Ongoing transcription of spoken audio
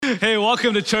Hey,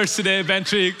 welcome to church today,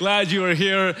 Bentry. Glad you are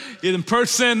here in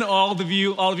person. All of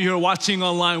you who are watching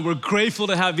online, we're grateful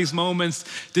to have these moments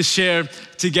to share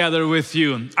together with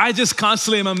you. I just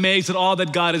constantly am amazed at all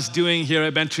that God is doing here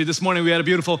at Bentry. This morning we had a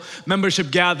beautiful membership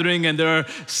gathering, and there are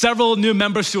several new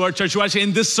members to our church who are actually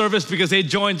in this service because they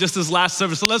joined just this last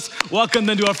service. So let's welcome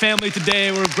them to our family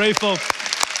today. We're grateful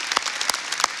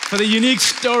for the unique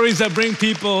stories that bring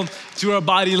people to our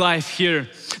body life here.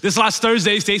 This last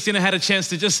Thursday, Stacy and I had a chance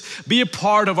to just be a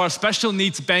part of our special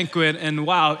needs banquet, and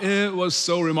wow, it was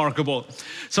so remarkable.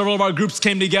 Several of our groups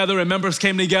came together and members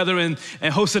came together and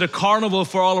hosted a carnival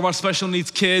for all of our special needs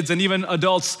kids and even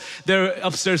adults there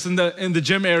upstairs in the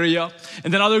gym area.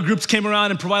 And then other groups came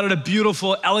around and provided a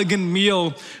beautiful, elegant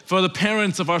meal for the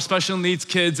parents of our special needs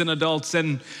kids and adults.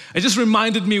 And it just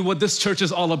reminded me what this church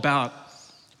is all about.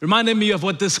 Reminded me of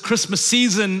what this Christmas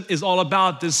season is all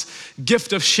about, this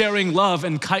gift of sharing love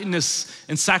and kindness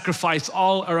and sacrifice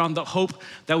all around the hope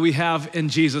that we have in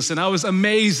Jesus. And I was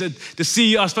amazed to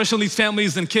see our special needs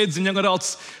families and kids and young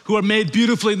adults who are made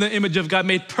beautifully in the image of God,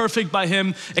 made perfect by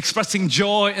Him, expressing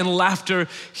joy and laughter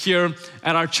here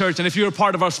at our church. And if you're a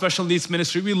part of our special needs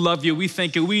ministry, we love you, we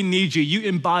thank you, we need you. You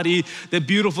embody the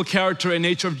beautiful character and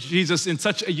nature of Jesus in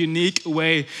such a unique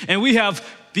way. And we have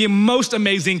the most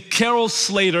amazing Carol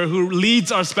Slater, who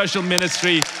leads our special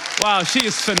ministry. Wow, she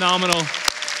is phenomenal.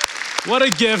 What a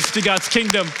gift to God's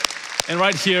kingdom. And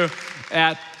right here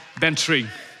at Bentry.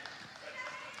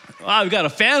 Wow, we got a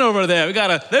fan over there.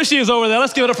 There she is over there.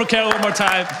 Let's give it up for Carol one more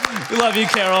time. We love you,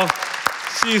 Carol.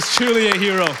 She is truly a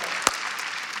hero.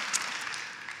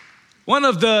 One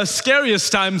of the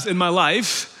scariest times in my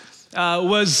life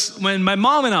was when my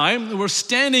mom and I were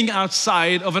standing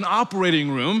outside of an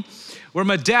operating room where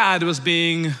my dad was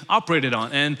being operated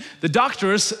on. And the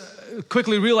doctors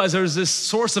quickly realized there was this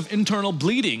source of internal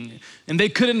bleeding, and they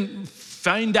couldn't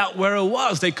find out where it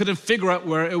was. They couldn't figure out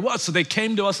where it was. So they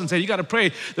came to us and said, you gotta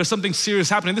pray. There's something serious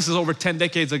happening. This is over 10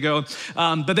 decades ago.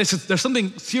 But they said, there's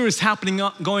something serious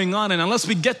going on. And unless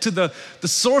we get to the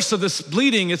source of this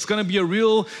bleeding, it's gonna be a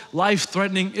real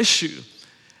life-threatening issue.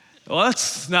 Well,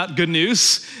 that's not good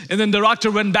news. And then the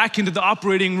doctor went back into the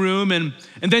operating room, and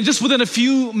then just within a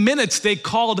few minutes, they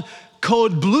called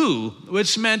code blue,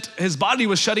 which meant his body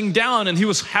was shutting down and he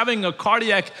was having a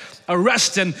cardiac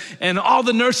arrest, and all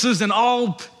the nurses and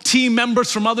all team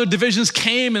members from other divisions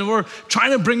came and were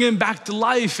trying to bring him back to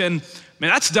life. And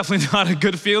man, that's definitely not a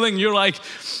good feeling. You're like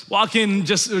walking,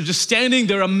 just standing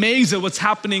there amazed at what's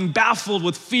happening, baffled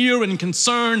with fear and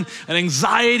concern and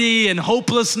anxiety and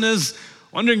hopelessness,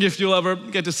 wondering if you'll ever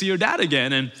get to see your dad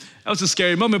again. And that was a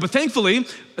scary moment. But thankfully,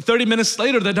 30 minutes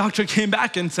later, the doctor came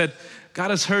back and said,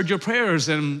 God has heard your prayers,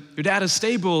 and your dad is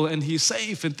stable and he's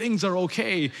safe and things are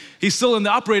okay. He's still in the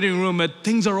operating room, but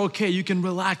things are okay. You can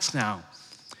relax now.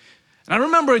 And I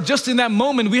remember just in that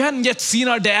moment, we hadn't yet seen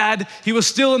our dad. He was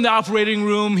still in the operating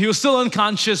room. He was still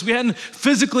unconscious. We hadn't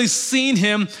physically seen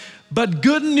him, but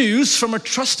good news from a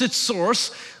trusted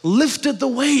source lifted the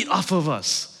weight off of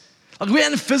us. Like, we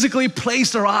hadn't physically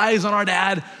placed our eyes on our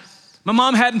dad. My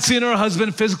mom hadn't seen her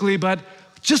husband physically, but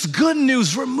just good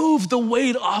news removed the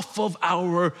weight off of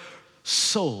our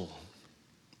soul.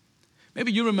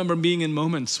 Maybe you remember being in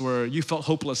moments where you felt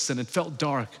hopeless and it felt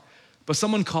dark, but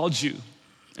someone called you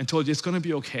and told you it's gonna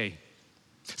be okay.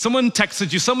 Someone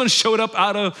texted you, someone showed up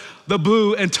out of the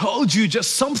blue and told you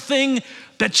just something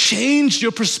that changed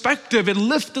your perspective and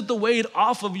lifted the weight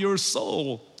off of your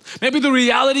soul. Maybe the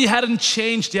reality hadn't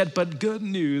changed yet, but good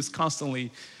news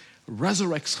constantly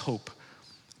resurrects hope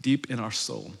deep in our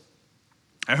soul.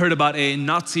 I heard about a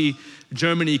Nazi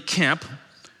Germany camp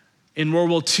in World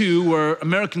War II where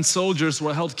American soldiers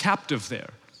were held captive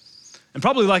there. And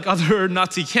probably like other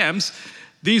Nazi camps,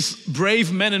 these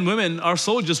brave men and women, our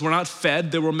soldiers, were not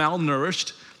fed, they were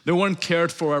malnourished, they weren't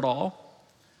cared for at all.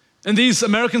 And these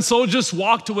American soldiers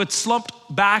walked with slumped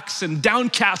backs and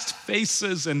downcast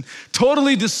faces and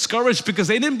totally discouraged because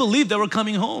they didn't believe they were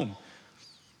coming home.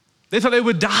 They thought they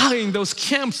would die in those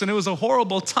camps, and it was a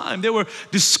horrible time. They were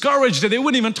discouraged and they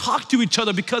wouldn't even talk to each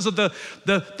other because of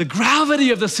the gravity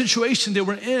of the situation they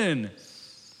were in.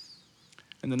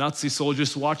 And the Nazi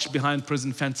soldiers watched behind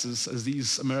prison fences as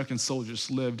these American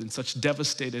soldiers lived in such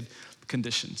devastated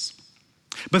conditions.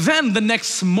 But then the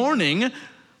next morning,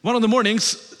 one of the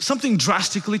mornings, something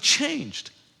drastically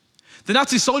changed. The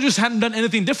Nazi soldiers hadn't done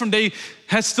anything different. They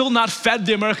had still not fed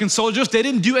the American soldiers. They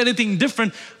didn't do anything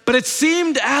different, but it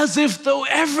seemed as if though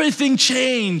everything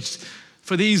changed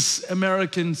for these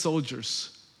American soldiers.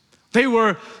 They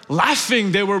were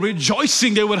laughing, they were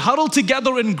rejoicing, they would huddle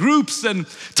together in groups and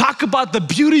talk about the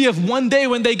beauty of one day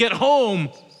when they get home.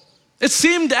 It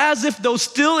seemed as if though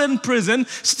still in prison,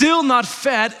 still not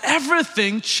fed,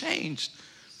 everything changed.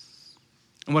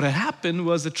 And what had happened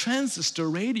was a transistor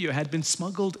radio had been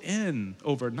smuggled in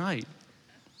overnight.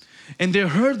 And they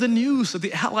heard the news that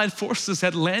the Allied forces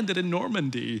had landed in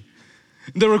Normandy.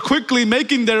 They were quickly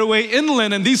making their way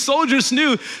inland, and these soldiers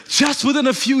knew just within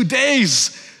a few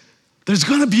days, there's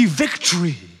gonna be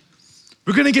victory.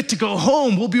 We're gonna get to go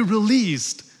home, we'll be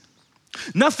released.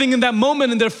 Nothing in that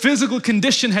moment in their physical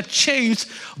condition had changed,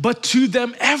 but to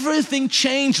them everything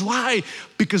changed. Why?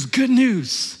 Because good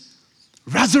news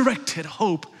resurrected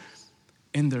hope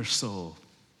in their soul.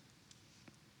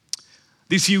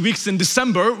 These few weeks in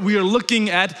December, we are looking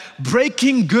at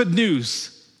breaking good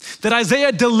news that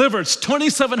Isaiah delivered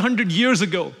 2,700 years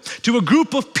ago to a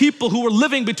group of people who were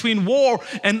living between war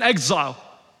and exile.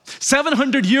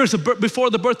 700 years before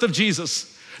the birth of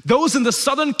Jesus. Those in the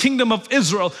southern kingdom of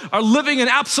Israel are living in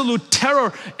absolute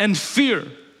terror and fear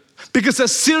because the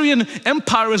Assyrian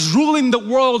Empire is ruling the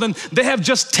world, and they have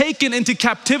just taken into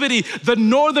captivity the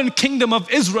northern kingdom of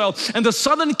Israel, and the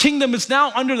southern kingdom is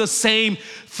now under the same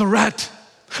threat.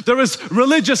 There is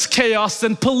religious chaos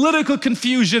and political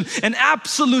confusion and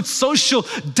absolute social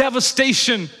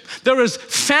devastation. There is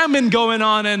famine going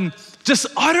on and just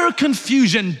utter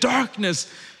confusion,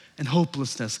 darkness, and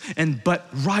hopelessness. But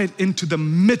right into the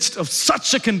midst of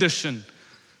such a condition,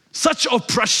 such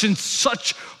oppression,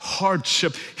 such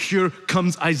hardship, here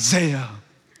comes Isaiah,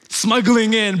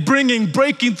 smuggling in,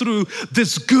 breaking through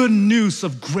this good news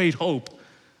of great hope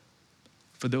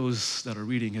for those that are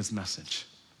reading his message.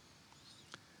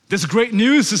 This great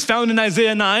news is found in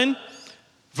Isaiah 9,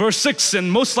 verse 6,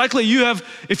 and most likely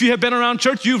if you have been around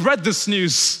church, you've read this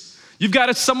news. You've got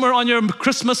it somewhere on your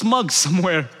Christmas mug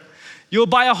somewhere. You'll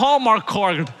buy a Hallmark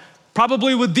card,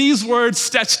 probably with these words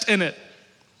sketched in it.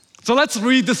 So let's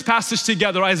read this passage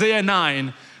together, Isaiah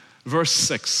 9, verse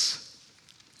 6.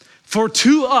 For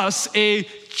to us a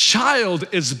child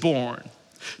is born,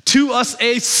 to us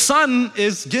a son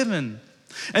is given,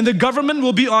 and the government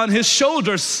will be on his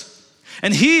shoulders.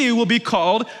 And he will be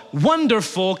called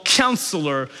Wonderful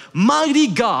Counselor, Mighty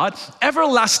God,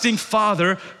 Everlasting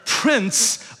Father,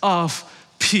 Prince of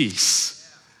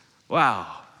Peace. Wow,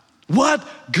 what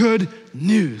good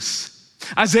news.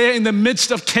 Isaiah, in the midst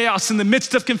of chaos, in the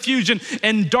midst of confusion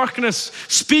and darkness,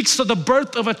 speaks of the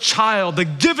birth of a child, the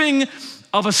giving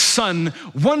of a son,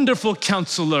 Wonderful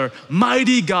Counselor,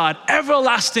 Mighty God,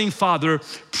 Everlasting Father,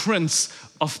 Prince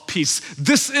of Peace.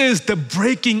 This is the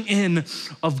breaking in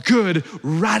of good,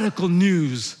 radical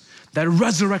news that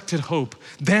resurrected hope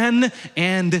then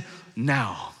and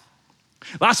now.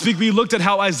 Last week we looked at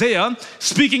how Isaiah,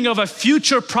 speaking of a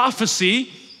future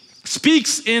prophecy,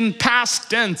 speaks in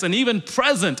past tense and even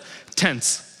present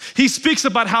tense. He speaks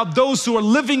about how those who are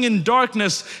living in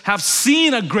darkness have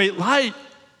seen a great light.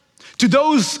 To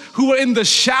those who are in the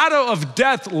shadow of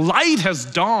death, light has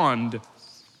dawned.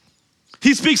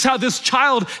 He speaks how this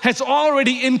child has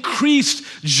already increased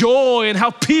joy and how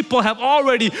people have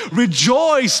already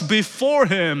rejoiced before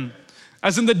him,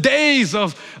 as in the days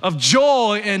of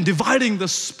joy and dividing the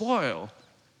spoil.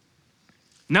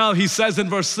 Now he says in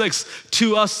verse 6,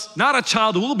 to us not a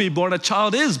child will be born, a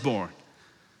child is born.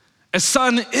 A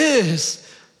son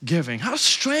is giving. How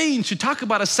strange to talk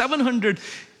about a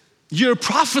 700-year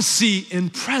prophecy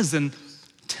in present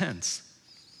tense.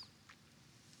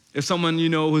 If someone you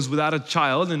know who's without a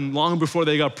child and long before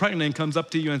they got pregnant comes up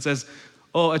to you and says,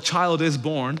 oh, a child is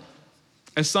born,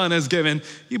 a son is given,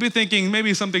 you'd be thinking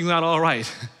maybe something's not all right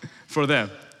for them.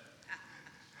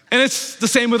 And it's the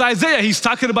same with Isaiah. He's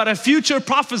talking about a future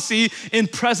prophecy in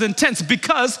present tense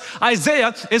because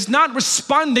Isaiah is not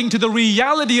responding to the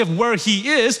reality of where he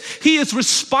is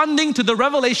responding to the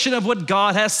revelation of what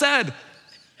God has said.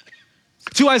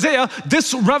 To Isaiah,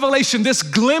 this revelation, this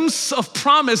glimpse of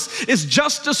promise is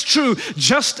just as true,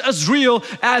 just as real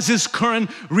as his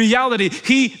current reality.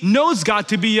 He knows God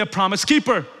to be a promise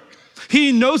keeper.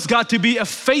 He knows God to be a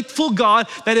faithful God,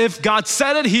 that if God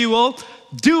said it, he will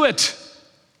do it.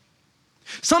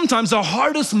 Sometimes the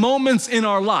hardest moments in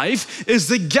our life is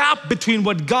the gap between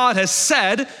what God has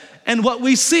said and what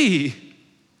we see.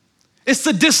 It's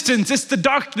the distance, it's the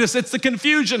darkness, it's the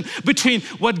confusion between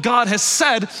what God has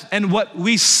said and what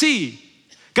we see.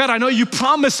 God, I know you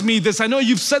promised me this. I know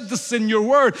you've said this in your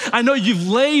word. I know you've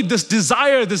laid this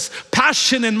desire, this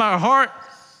passion in my heart.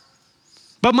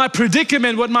 But my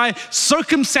predicament, what my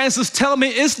circumstances tell me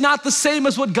is not the same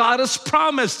as what God has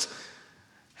promised.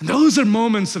 And those are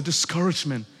moments of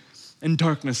discouragement and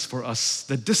darkness for us.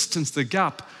 The distance, the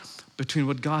gap between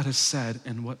what God has said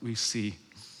and what we see.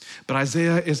 But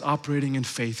Isaiah is operating in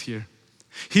faith here.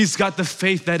 He's got the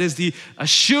faith that is the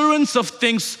assurance of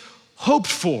things hoped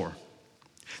for,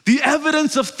 the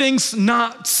evidence of things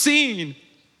not seen.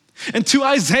 And to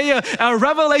Isaiah, a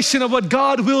revelation of what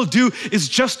God will do is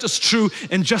just as true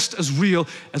and just as real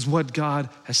as what God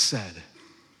has said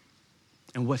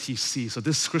and what he sees. So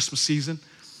this Christmas season,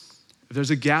 if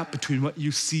there's a gap between what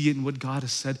you see and what God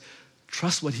has said,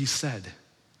 trust what he said.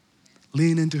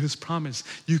 Lean into his promise.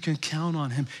 You can count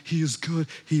on him. He is good.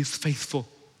 He is faithful.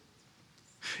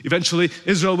 Eventually,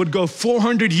 Israel would go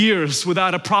 400 years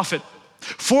without a prophet.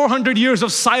 400 years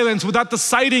of silence without the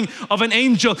sighting of an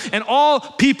angel, and all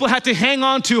people had to hang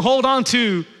on to, hold on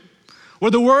to,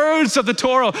 were the words of the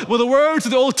Torah, were the words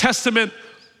of the Old Testament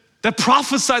that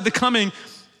prophesied the coming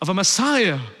of a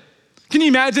Messiah. Can you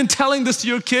imagine telling this to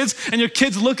your kids, and your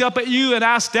kids look up at you and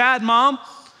ask, Dad, Mom,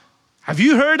 have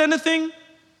you heard anything?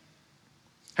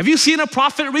 Have you seen a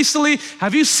prophet recently?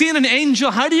 Have you seen an angel?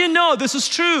 How do you know this is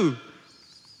true?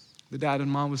 The dad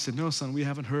and mom would say, no, son, we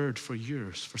haven't heard for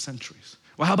years, for centuries.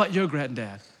 Well, how about your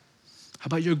granddad? How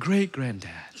about your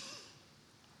great-granddad?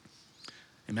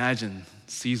 Imagine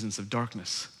seasons of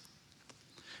darkness.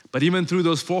 But even through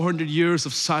those 400 years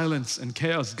of silence and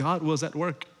chaos, God was at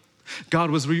work.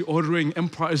 God was reordering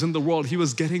empires in the world. He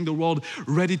was getting the world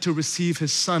ready to receive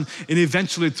his son. And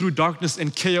eventually, through darkness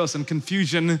and chaos and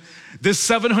confusion, this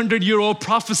 700-year-old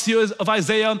prophecy of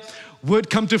Isaiah would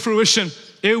come to fruition.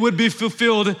 It would be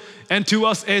fulfilled, and to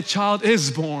us a child is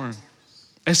born,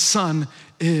 a son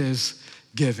is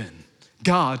given.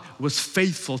 God was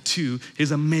faithful to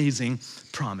his amazing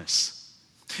promise.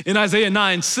 In Isaiah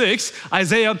 9:6,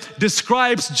 Isaiah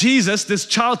describes Jesus, this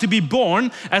child to be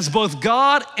born, as both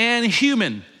God and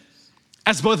human.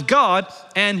 As both God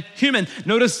and human.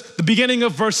 Notice the beginning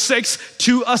of verse 6,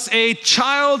 to us a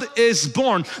child is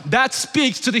born. That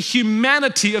speaks to the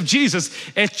humanity of Jesus.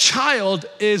 A child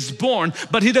is born,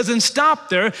 but he doesn't stop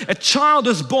there. A child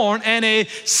is born and a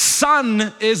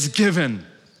son is given.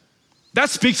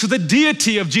 That speaks to the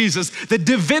deity of Jesus, the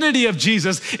divinity of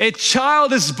Jesus. A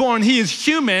child is born, he is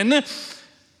human,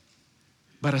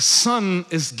 but a son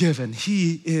is given.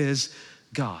 He is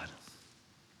God.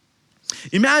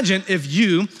 Imagine if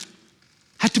you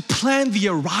had to plan the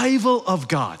arrival of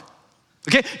God.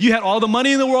 Okay, you had all the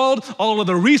money in the world, all of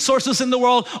the resources in the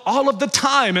world, all of the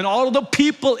time and all of the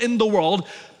people in the world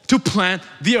to plan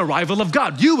the arrival of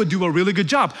God. You would do a really good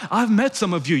job. I've met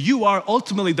some of you. You are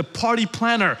ultimately the party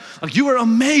planner. Like, you are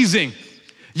amazing.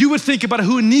 You would think about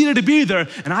who needed to be there,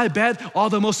 and I bet all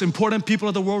the most important people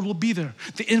of the world will be there.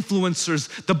 The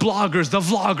influencers, the bloggers, the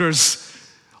vloggers,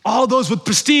 all those with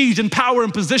prestige and power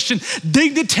and position,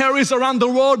 dignitaries around the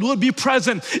world would be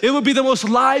present. It would be the most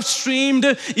live-streamed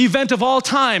event of all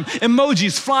time.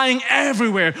 Emojis flying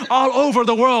everywhere, all over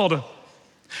the world.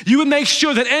 You would make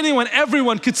sure that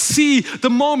everyone could see the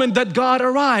moment that God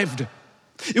arrived.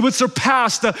 It would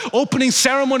surpass the opening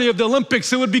ceremony of the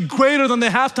Olympics. It would be greater than the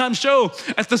halftime show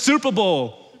at the Super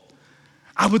Bowl.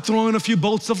 I would throw in a few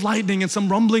bolts of lightning and some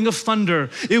rumbling of thunder.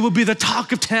 It would be the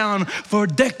talk of town for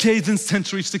decades and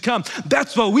centuries to come.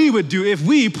 That's what we would do if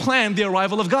we planned the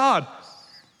arrival of God.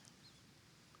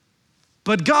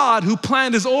 But God, who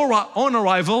planned his own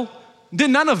arrival, did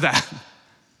none of that.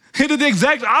 He did the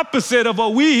exact opposite of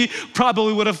what we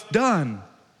probably would have done.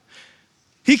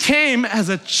 He came as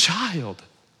a child,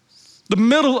 the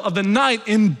middle of the night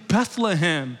in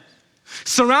Bethlehem,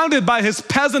 surrounded by his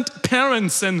peasant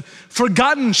parents and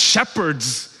forgotten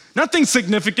shepherds. Nothing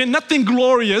significant, nothing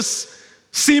glorious,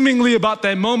 seemingly about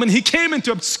that moment. He came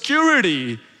into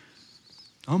obscurity,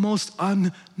 almost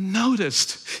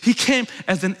unnoticed. He came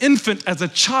as an infant, as a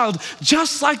child,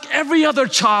 just like every other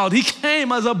child. He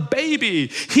came as a baby.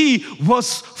 He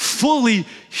was fully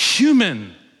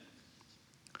human.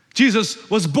 Jesus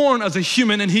was born as a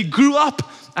human, and he grew up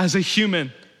as a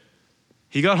human.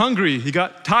 He got hungry, he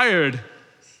got tired,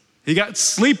 he got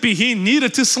sleepy, he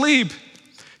needed to sleep.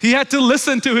 He had to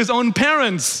listen to his own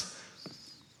parents.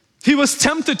 He was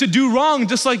tempted to do wrong,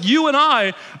 just like you and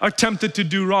I are tempted to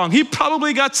do wrong. He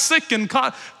probably got sick and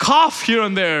cough here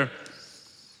and there.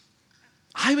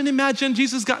 I even imagine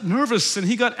Jesus got nervous and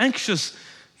he got anxious.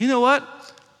 You know what?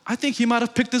 I think he might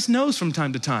have picked his nose from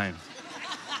time to time.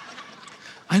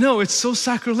 I know it's so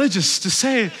sacrilegious to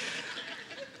say,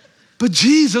 but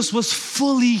Jesus was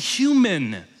fully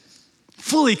human,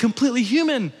 fully, completely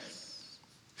human.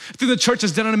 I think the church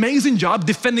has done an amazing job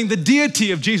defending the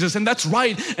deity of Jesus, and that's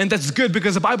right, and that's good,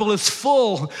 because the Bible is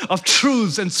full of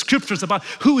truths and scriptures about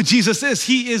who Jesus is.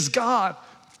 He is God.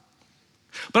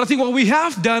 But I think what we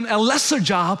have done a lesser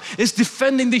job is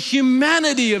defending the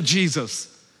humanity of Jesus,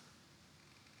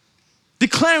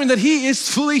 declaring that he is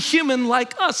fully human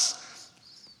like us.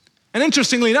 And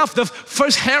interestingly enough, the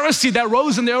first heresy that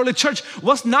rose in the early church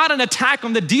was not an attack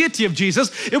on the deity of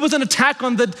Jesus, it was an attack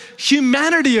on the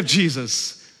humanity of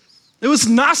Jesus. It was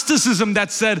Gnosticism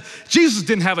that said Jesus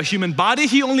didn't have a human body,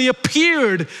 he only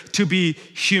appeared to be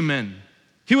human.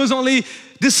 He was only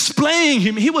displaying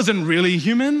human, he wasn't really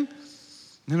human.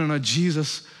 No,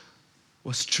 Jesus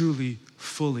was truly,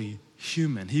 fully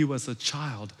human. He was a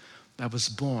child that was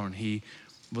born. He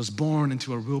was born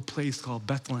into a real place called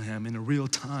Bethlehem in a real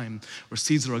time where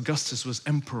Caesar Augustus was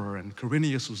emperor and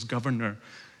Quirinius was governor,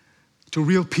 to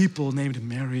real people named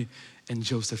Mary and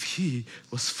Joseph. He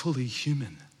was fully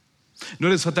human.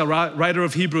 Notice what the writer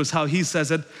of Hebrews, how he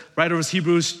says it. Writer of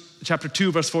Hebrews chapter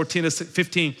 2, verse 14 to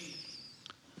 15.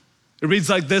 It reads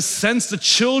like this: since the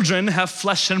children have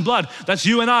flesh and blood, that's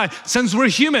you and I, since we're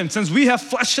human, since we have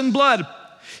flesh and blood,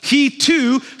 he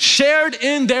too shared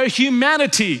in their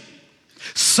humanity,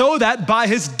 so that by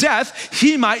his death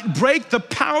he might break the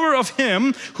power of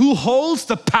him who holds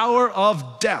the power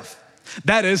of death,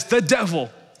 that is the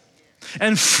devil,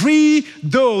 and free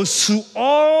those who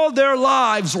all their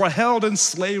lives were held in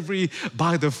slavery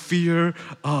by the fear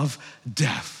of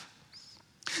death.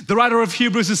 The writer of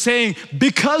Hebrews is saying,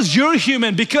 because you're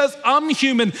human, because I'm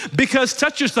human, because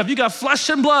touch yourself, you got flesh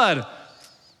and blood.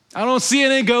 I don't see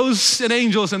any ghosts and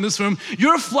angels in this room.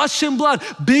 You're flesh and blood.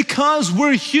 Because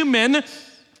we're human,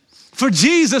 for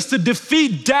Jesus to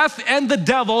defeat death and the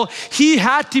devil, he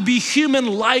had to be human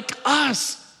like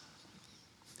us.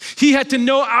 He had to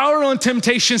know our own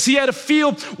temptations. He had to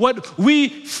feel what we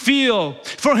feel.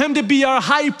 For him to be our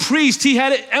high priest, he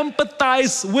had to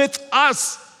empathize with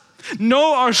us,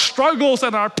 know our struggles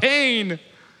and our pain.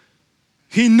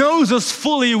 He knows us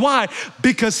fully. Why?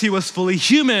 Because he was fully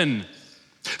human.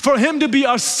 For him to be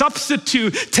our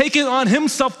substitute, taking on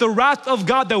himself the wrath of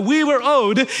God that we were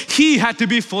owed, he had to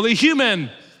be fully human.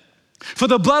 For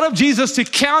the blood of Jesus to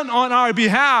count on our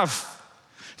behalf,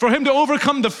 for him to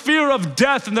overcome the fear of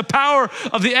death and the power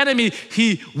of the enemy,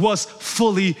 he was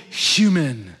fully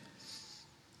human.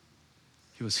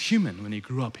 He was human when he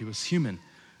grew up. He was human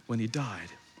when he died.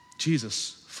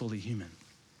 Jesus, fully human.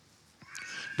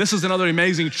 This is another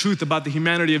amazing truth about the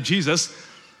humanity of Jesus.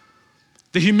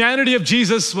 The humanity of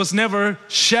Jesus was never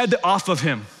shed off of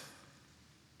him.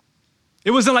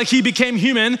 It wasn't like he became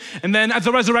human and then at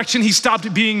the resurrection he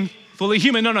stopped being fully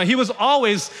human. No,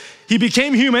 he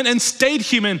became human and stayed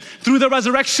human through the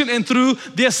resurrection and through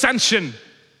the ascension.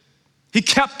 He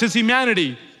kept his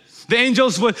humanity. The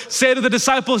angels would say to the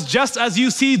disciples, just as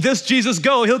you see this Jesus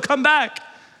go, he'll come back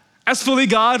as fully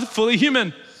God, fully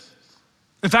human.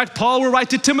 In fact, Paul will write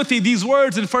to Timothy these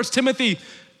words in 1 Timothy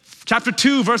chapter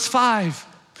 2, verse 5.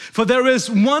 For there is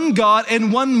one God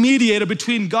and one mediator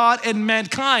between God and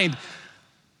mankind,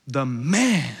 the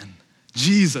man,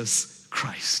 Jesus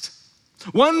Christ.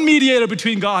 One mediator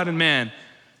between God and man,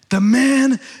 the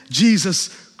man, Jesus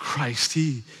Christ.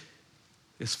 He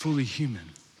is fully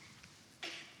human.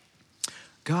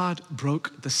 God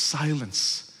broke the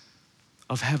silence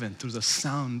of heaven through the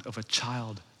sound of a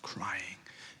child crying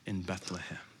in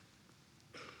Bethlehem.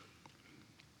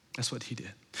 That's what he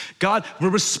did. God will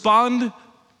respond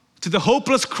to the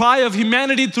hopeless cry of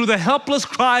humanity through the helpless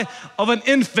cry of an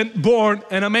infant born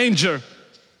in a manger.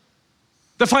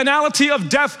 The finality of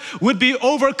death would be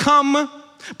overcome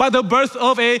by the birth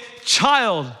of a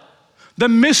child. The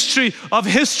mystery of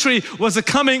history was the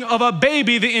coming of a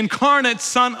baby, the incarnate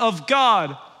Son of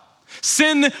God.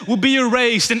 Sin will be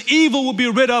erased and evil will be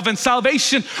rid of and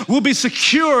salvation will be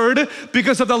secured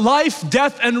because of the life,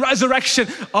 death, and resurrection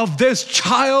of this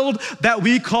child that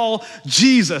we call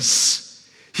Jesus.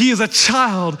 He is a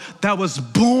child that was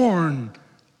born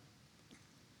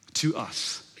to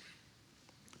us.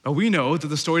 But we know that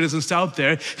the story doesn't stop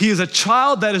there. He is a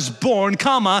child that is born,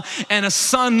 and a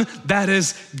son that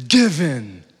is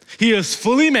given. He is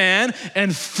fully man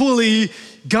and fully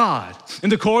God.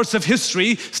 In the course of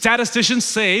history, statisticians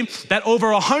say that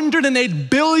over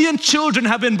 108 billion children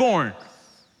have been born.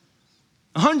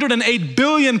 108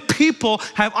 billion people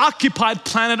have occupied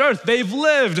planet Earth. They've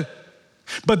lived.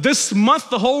 But this month,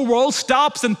 the whole world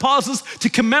stops and pauses to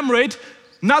commemorate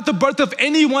not the birth of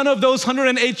any one of those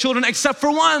 108 children except for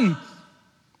one.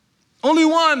 Only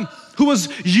one who was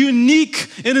unique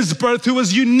in his birth, who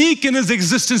was unique in his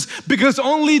existence, because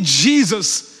only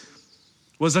Jesus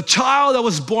was a child that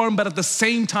was born, but at the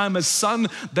same time a son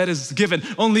that is given.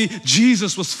 Only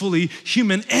Jesus was fully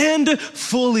human and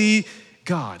fully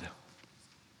God.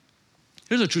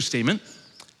 Here's a true statement.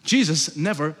 Jesus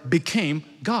never became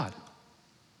God.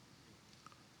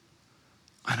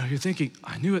 I know you're thinking,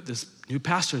 I knew it, this new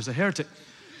pastor is a heretic.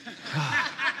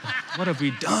 What have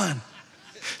we done?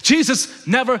 Jesus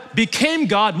never became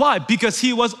God. Why? Because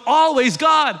he was always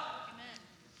God.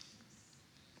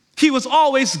 He was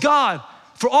always God.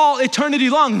 For all eternity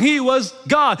long, he was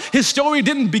God. His story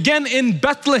didn't begin in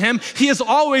Bethlehem. He has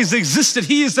always existed.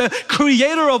 He is the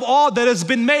creator of all that has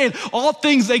been made. All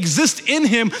things exist in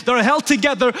him. They're held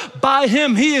together by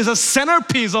him. He is a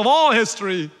centerpiece of all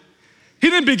history. He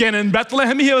didn't begin in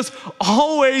Bethlehem. He was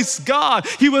always God.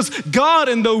 He was God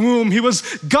in the womb. He was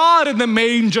God in the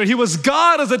manger. He was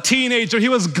God as a teenager. He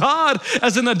was God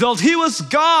as an adult. He was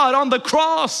God on the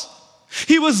cross.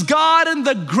 He was God in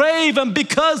the grave, and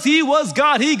because he was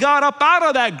God, he got up out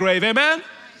of that grave, amen?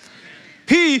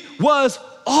 He was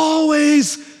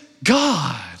always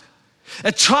God.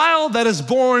 A child that is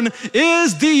born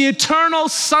is the eternal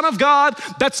Son of God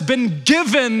that's been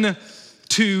given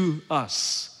to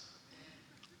us.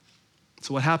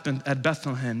 So what happened at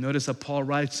Bethlehem? Notice that Paul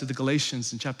writes to the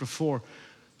Galatians in chapter 4,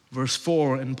 verse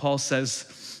 4, and Paul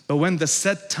says, but when the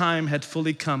set time had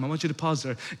fully come, I want you to pause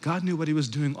there. God knew what he was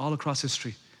doing all across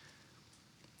history.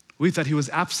 We thought he was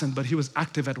absent, but he was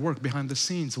active at work behind the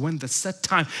scenes. When the set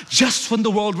time, just when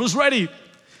the world was ready,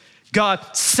 God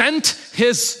sent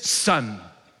his son.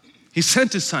 He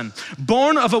sent his son,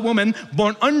 born of a woman,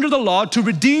 born under the law, to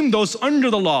redeem those under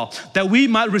the law, that we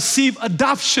might receive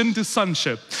adoption to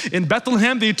sonship. In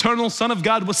Bethlehem, the eternal Son of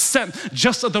God was sent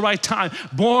just at the right time,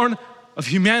 born of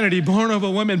humanity, born of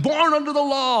a woman, born under the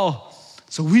law,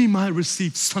 so we might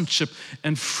receive sonship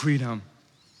and freedom.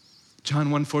 John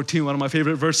 1:14, one of my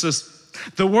favorite verses.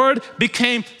 The Word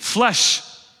became flesh.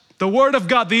 The Word of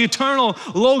God, the eternal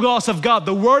Logos of God,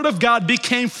 the Word of God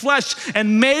became flesh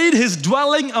and made his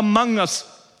dwelling among us.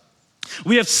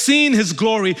 We have seen his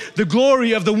glory, the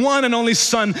glory of the one and only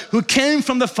Son who came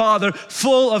from the Father,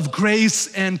 full of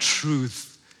grace and truth.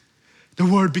 The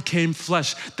Word became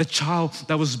flesh. The child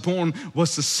that was born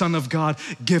was the Son of God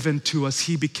given to us.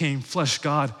 He became flesh,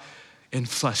 God in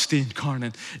flesh, the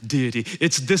incarnate deity.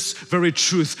 It's this very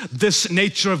truth, this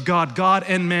nature of God, God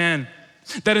and man,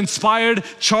 that inspired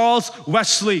Charles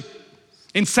Wesley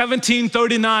in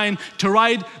 1739 to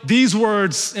write these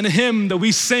words in a hymn that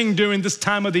we sing during this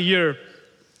time of the year.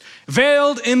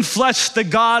 Veiled in flesh the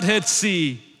Godhead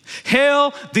see,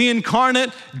 hail the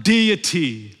incarnate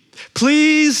deity,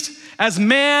 pleased as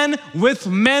man with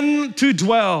men to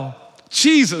dwell,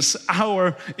 Jesus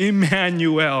our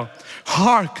Emmanuel.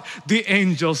 Hark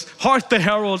the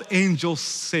herald angels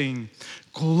sing,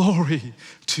 glory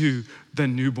to the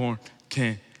newborn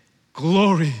King.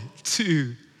 Glory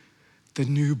to the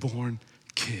newborn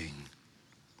King.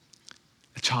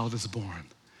 A child is born,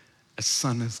 a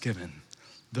son is given.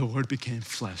 The Word became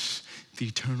flesh. The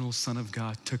eternal Son of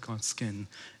God took on skin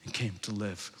and came to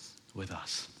live with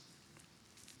us.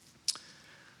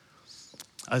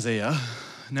 Isaiah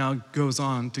now goes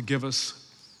on to give us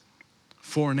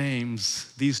 4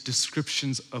 names, these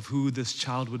descriptions of who this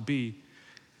child would be.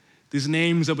 These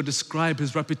names that would describe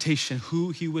his reputation, who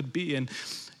he would be. And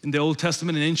in the Old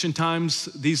Testament, in ancient times,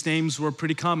 these names were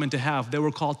pretty common to have. They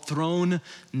were called throne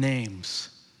names.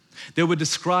 They would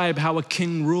describe how a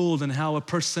king ruled and how a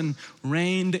person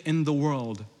reigned in the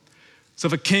world. So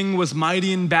if a king was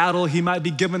mighty in battle, he might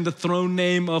be given the throne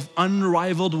name of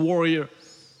unrivaled warrior.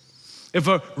 If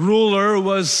a ruler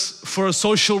was for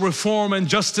social reform and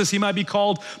justice, he might be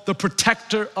called the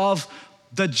protector of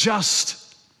the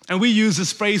just. And we use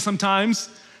this phrase sometimes,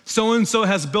 so-and-so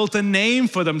has built a name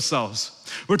for themselves.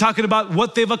 We're talking about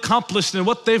what they've accomplished and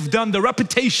what they've done, the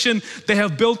reputation they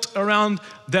have built around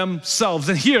themselves.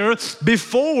 And here,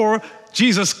 before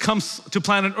Jesus comes to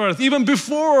planet Earth, even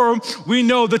before we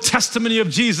know the testimony of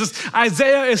Jesus,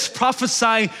 Isaiah is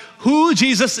prophesying who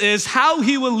Jesus is, how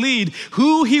he will lead,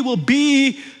 who he will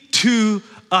be to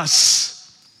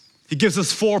us. He gives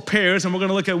us 4 pairs, and we're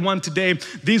gonna look at one today.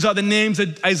 These are the names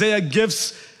that Isaiah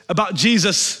gives about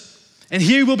Jesus. And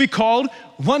he will be called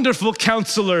Wonderful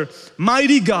Counselor,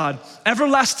 Mighty God,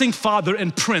 Everlasting Father,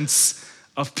 and Prince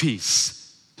of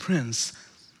Peace. Prince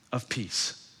of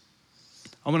Peace.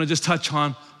 I want to just touch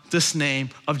on this name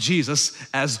of Jesus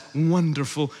as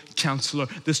Wonderful Counselor.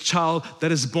 This child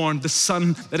that is born, the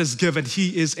son that is given,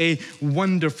 he is a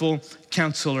wonderful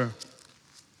counselor.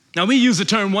 Now we use the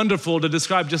term wonderful to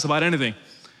describe just about anything.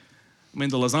 I mean,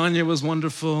 the lasagna was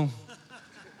wonderful.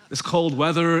 This cold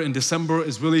weather in December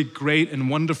is really great and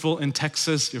wonderful in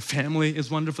Texas. Your family is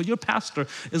wonderful. Your pastor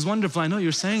is wonderful. I know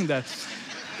you're saying that.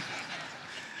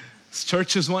 This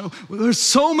church is wonderful. There's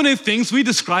so many things we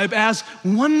describe as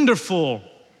wonderful.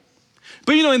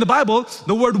 But you know, in the Bible,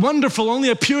 the word wonderful only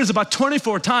appears about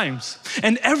 24 times.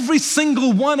 And every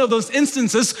single one of those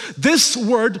instances, this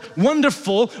word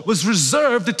wonderful was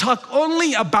reserved to talk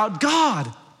only about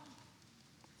God.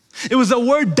 It was a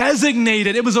word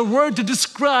designated. It was a word to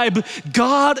describe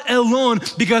God alone,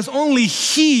 because only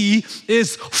He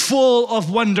is full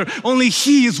of wonder. Only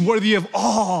He is worthy of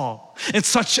awe and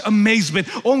such amazement.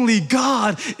 Only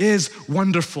God is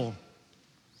wonderful.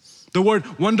 The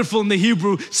word wonderful in the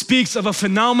Hebrew speaks of a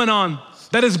phenomenon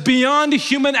that is beyond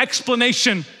human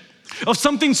explanation, of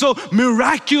something so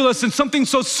miraculous and something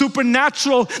so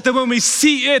supernatural that when we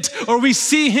see it or we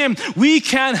see Him, we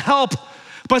can't help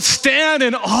but stand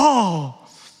in awe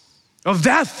of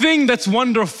that thing that's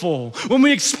wonderful. When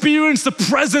we experience the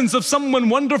presence of someone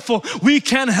wonderful, we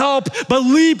can't help but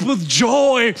leap with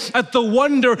joy at the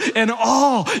wonder and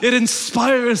awe it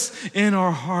inspires in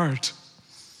our heart.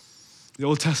 The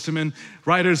Old Testament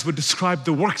writers would describe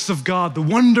the works of God, the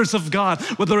wonders of God,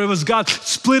 whether it was God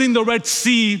splitting the Red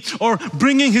Sea or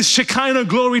bringing His Shekinah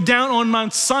glory down on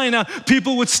Mount Sinai.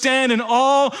 People would stand in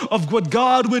awe of what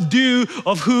God would do,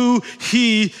 of who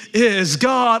He is.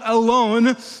 God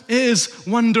alone is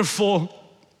wonderful.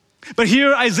 But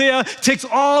here Isaiah takes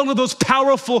all of those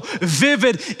powerful,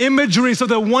 vivid imageries of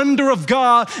the wonder of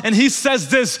God, and he says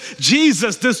this: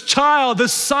 Jesus, this child,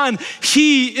 this son,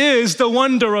 He is the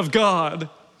wonder of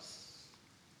God.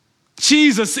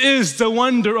 Jesus is the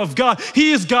wonder of God.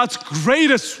 He is God's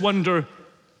greatest wonder.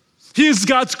 He is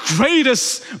God's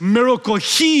greatest miracle.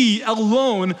 He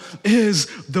alone is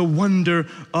the wonder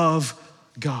of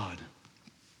God.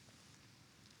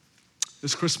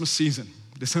 This Christmas season,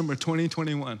 December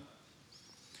 2021,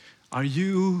 are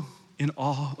you in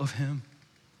awe of Him?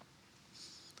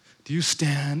 Do you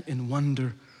stand in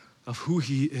wonder of who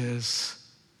He is,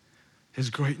 His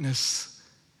greatness,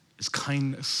 His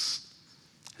kindness,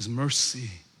 His mercy?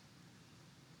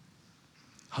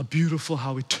 How beautiful,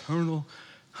 how eternal,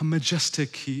 how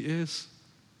majestic He is.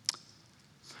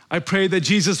 I pray that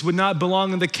Jesus would not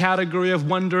belong in the category of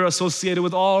wonder associated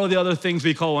with all of the other things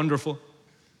we call wonderful,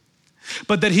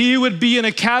 but that He would be in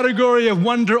a category of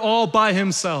wonder all by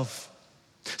Himself.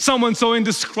 Someone so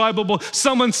indescribable,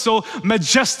 someone so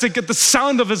majestic. At the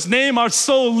sound of His name, our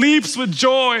soul leaps with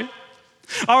joy.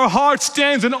 Our heart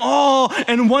stands in awe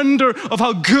and wonder of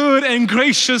how good and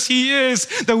gracious He is,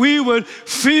 that we would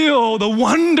feel the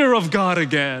wonder of God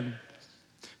again.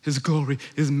 His glory,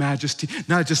 His majesty,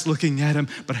 not just looking at Him,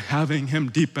 but having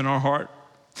Him deep in our heart.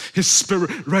 His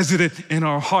Spirit resident in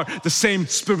our heart. The same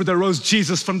Spirit that rose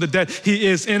Jesus from the dead, He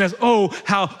is in us. Oh,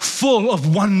 how full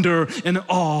of wonder and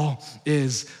awe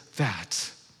is that.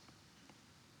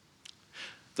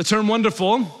 The term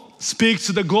wonderful speaks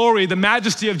to the glory, the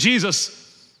majesty of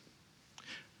Jesus.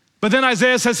 But then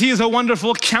Isaiah says He is a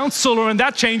wonderful counselor, and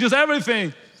that changes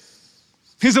everything.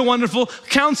 He's a wonderful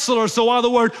counselor. So while the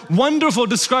word wonderful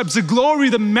describes the glory,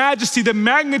 the majesty, the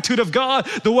magnitude of God,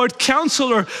 the word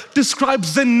counselor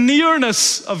describes the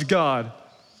nearness of God,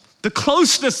 the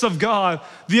closeness of God,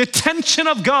 the attention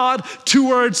of God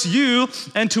towards you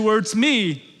and towards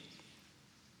me.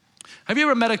 Have you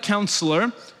ever met a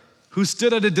counselor who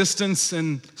stood at a distance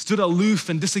and stood aloof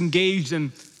and disengaged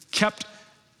and kept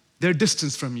their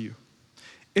distance from you?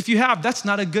 If you have, that's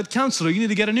not a good counselor. You need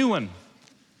to get a new one.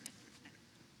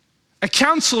 A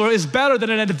counselor is better than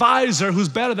an advisor who's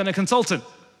better than a consultant.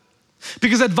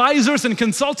 Because advisors and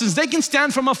consultants, they can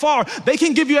stand from afar. They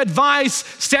can give you advice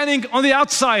standing on the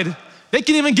outside. They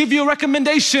can even give you a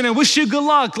recommendation and wish you good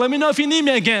luck. Let me know if you need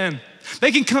me again.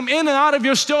 They can come in and out of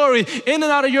your story, in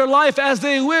and out of your life as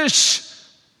they wish.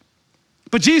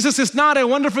 But Jesus is not a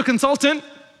wonderful consultant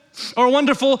or a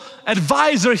wonderful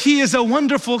advisor. He is a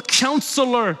wonderful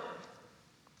counselor.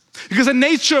 Because the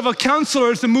nature of a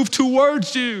counselor is to move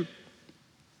towards you.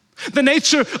 The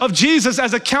nature of Jesus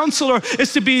as a counselor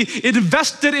is to be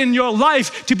invested in your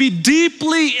life, to be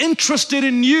deeply interested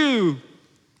in you.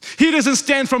 He doesn't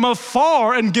stand from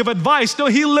afar and give advice. No,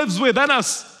 He lives within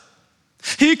us.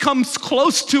 He comes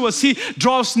close to us. He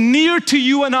draws near to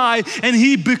you and I, and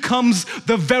He becomes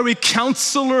the very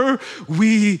counselor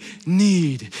we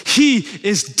need. He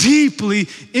is deeply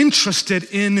interested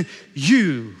in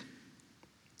you.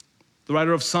 The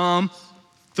writer of Psalm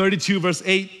 32 verse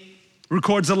 8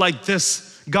 records it like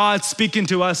this: God speaking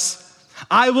to us,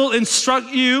 I will instruct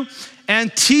you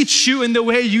and teach you in the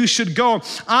way you should go.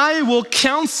 I will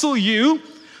counsel you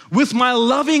with my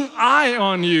loving eye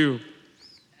on you.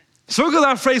 Circle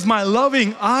that phrase, my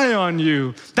loving eye on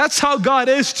you. That's how God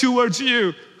is towards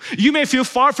you. You may feel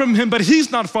far from Him, but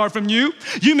He's not far from you.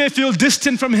 You may feel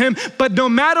distant from Him, but no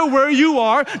matter where you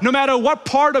are, no matter what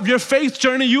part of your faith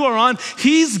journey you are on,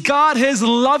 He's got His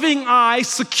loving eye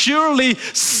securely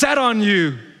set on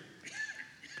you.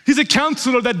 He's a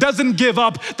counselor that doesn't give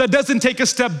up, that doesn't take a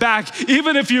step back.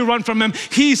 Even if you run from Him,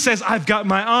 He says, I've got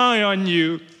my eye on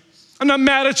you. I'm not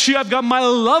mad at you. I've got my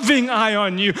loving eye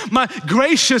on you, my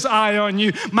gracious eye on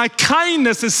you. My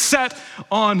kindness is set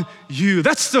on you.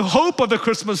 That's the hope of the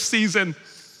Christmas season.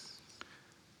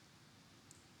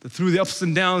 That through the ups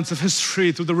and downs of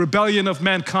history, through the rebellion of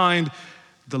mankind,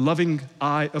 the loving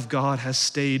eye of God has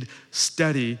stayed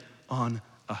steady on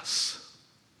us.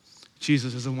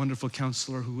 Jesus is a wonderful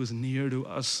counselor who is near to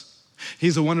us.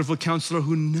 He's a wonderful counselor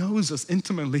who knows us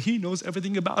intimately. He knows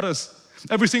everything about us.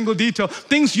 Every single detail,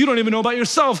 things you don't even know about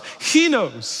yourself, He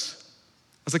knows.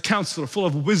 As a counselor full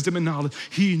of wisdom and knowledge,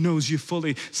 He knows you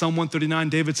fully. Psalm 139,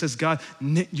 David says, God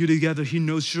knit you together. He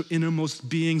knows your innermost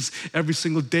beings. Every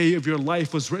single day of your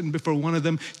life was written before one of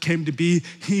them came to be.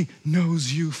 He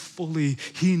knows you fully.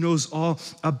 He knows all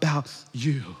about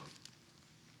you.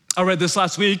 I read this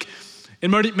last week in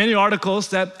many articles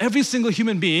that every single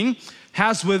human being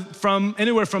has from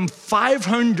anywhere from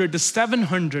 500 to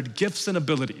 700 gifts and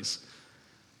abilities.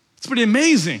 It's pretty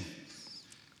amazing.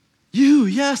 You,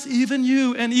 yes, even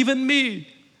you and even me.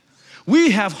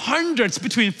 We have hundreds,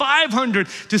 between 500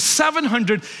 to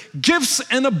 700 gifts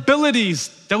and abilities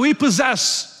that we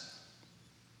possess.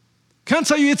 Can I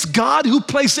tell you, it's God who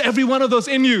placed every one of those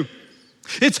in you.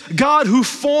 It's God who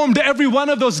formed every one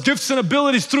of those gifts and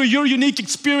abilities through your unique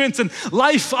experience and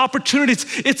life opportunities.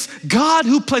 It's God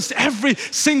who placed every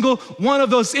single one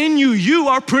of those in you. You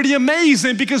are pretty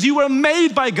amazing because you were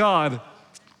made by God.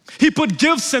 He put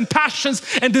gifts and passions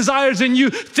and desires in you,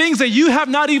 things that you have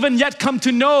not even yet come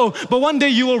to know, but one day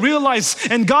you will realize.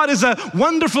 And God is a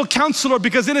wonderful counselor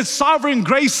because in His sovereign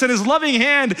grace and His loving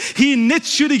hand, He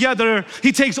knits you together.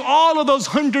 He takes all of those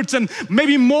hundreds and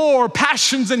maybe more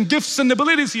passions and gifts and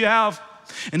abilities you have,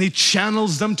 and He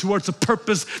channels them towards a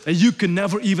purpose that you can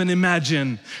never even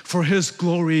imagine for His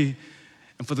glory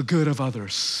and for the good of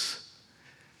others.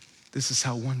 This is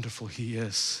how wonderful He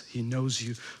is. He knows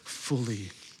you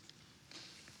fully.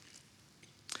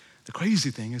 The crazy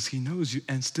thing is He knows you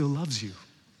and still loves you.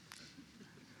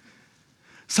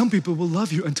 Some people will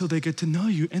love you until they get to know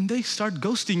you and they start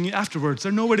ghosting you afterwards.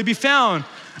 They're nowhere to be found.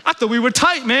 I thought we were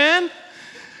tight, man.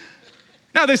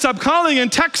 Now they stop calling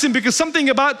and texting because something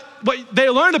about what they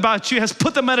learned about you has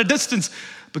put them at a distance.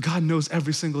 But God knows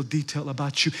every single detail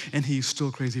about you and He's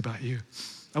still crazy about you.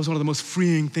 That was one of the most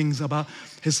freeing things about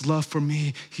His love for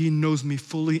me. He knows me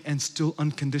fully and still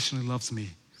unconditionally loves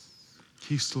me.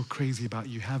 He's still crazy about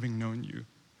you, having known you.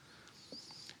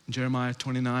 In Jeremiah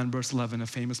 29, verse 11, a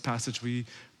famous passage we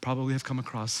probably have come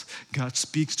across, God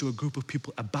speaks to a group of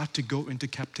people about to go into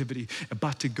captivity,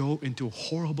 about to go into a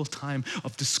horrible time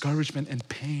of discouragement and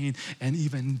pain and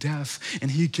even death.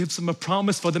 And He gives them a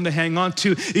promise for them to hang on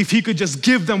to if He could just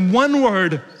give them one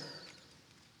word.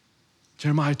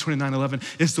 Jeremiah 29:11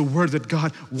 is the word that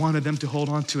God wanted them to hold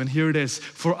on to. And here it is,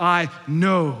 For I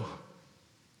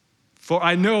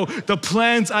know the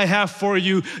plans I have for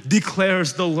you,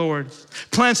 declares the Lord.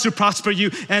 Plans to prosper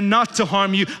you and not to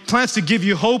harm you. Plans to give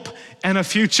you hope and a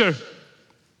future.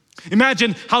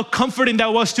 Imagine how comforting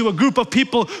that was to a group of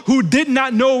people who did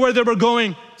not know where they were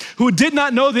going, who did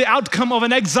not know the outcome of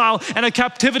an exile and a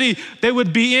captivity they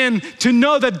would be in, to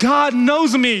know that God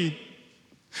knows me.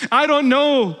 I don't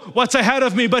know what's ahead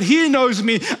of me, but He knows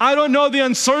me. I don't know the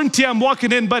uncertainty I'm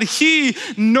walking in, but He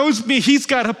knows me. He's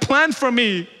got a plan for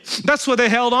me. That's what they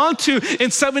held on to in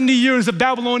 70 years of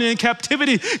Babylonian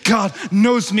captivity. God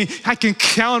knows me. I can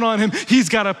count on Him. He's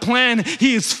got a plan.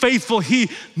 He is faithful. He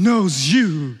knows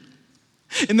you.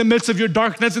 In the midst of your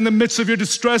darkness, in the midst of your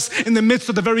distress, in the midst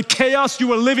of the very chaos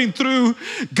you are living through,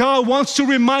 God wants to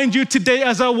remind you today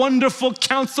as a wonderful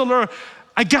counselor,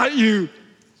 I got you.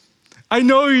 I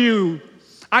know you.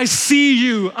 I see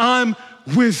you. I'm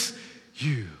with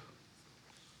you.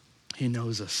 He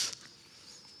knows us.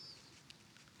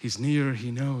 He's near,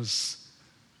 He knows,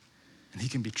 and He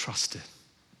can be trusted.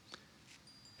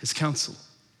 His counsel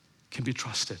can be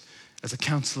trusted. As a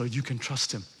counselor, you can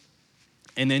trust Him.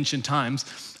 In ancient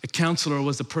times, a counselor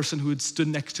was the person who had stood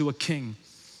next to a king,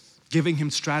 giving him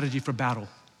strategy for battle,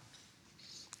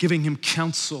 giving him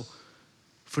counsel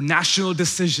for national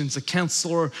decisions. A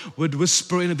counselor would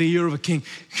whisper into the ear of a king,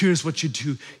 here's what you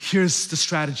do, here's the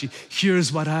strategy,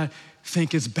 here's what I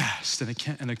think is best.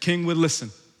 And a king would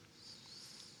listen.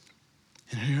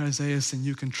 And here Isaiah saying,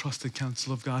 you can trust the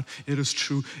counsel of God. It is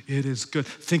true, it is good.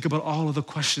 Think about all of the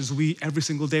questions we every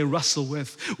single day wrestle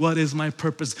with. What is my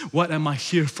purpose? What am I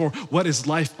here for? What is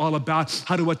life all about?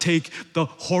 How do I take the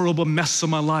horrible mess of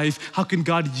my life? How can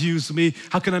God use me?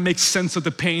 How can I make sense of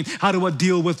the pain? How do I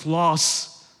deal with loss?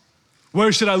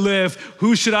 Where should I live?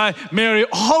 Who should I marry?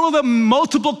 All of the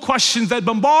multiple questions that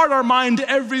bombard our mind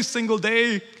every single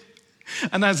day.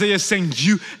 And Isaiah is saying,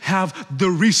 you have the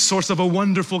resource of a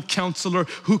wonderful counselor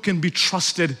who can be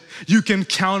trusted. You can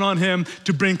count on him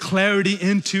to bring clarity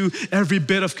into every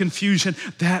bit of confusion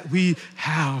that we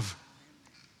have.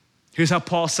 Here's how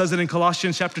Paul says it in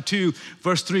Colossians chapter 2,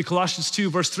 verse 3. Colossians 2,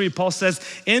 verse 3, Paul says,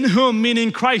 in whom,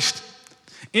 meaning Christ,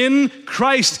 in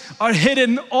Christ are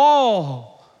hidden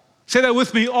all. Say that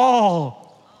with me,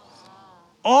 all.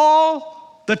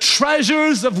 All the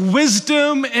treasures of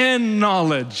wisdom and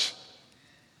knowledge.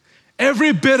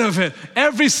 Every bit of it,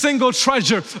 every single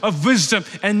treasure of wisdom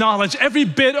and knowledge, every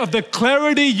bit of the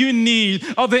clarity you need,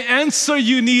 of the answer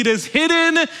you need is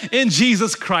hidden in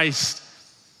Jesus Christ.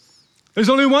 There's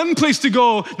only one place to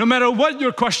go, no matter what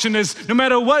your question is, no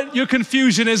matter what your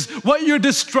confusion is, what your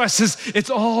distress is, it's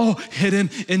all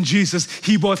hidden in Jesus.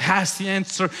 He both has the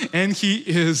answer and he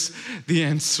is the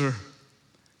answer.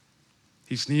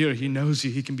 He's near, he knows you,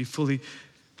 he can be fully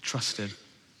trusted.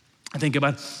 I think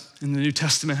about in the New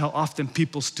Testament how often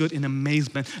people stood in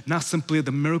amazement, not simply at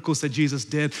the miracles that Jesus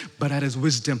did, but at his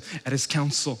wisdom, at his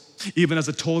counsel. Even as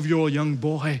a 12-year-old young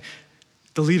boy,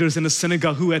 the leaders in the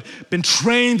synagogue who had been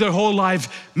trained their whole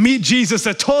life meet Jesus,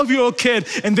 a 12-year-old kid,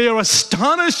 and they are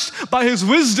astonished by his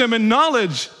wisdom and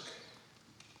knowledge.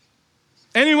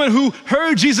 Anyone who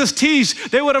heard Jesus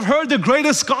teach, they would have heard the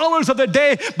greatest scholars of their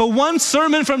day, but one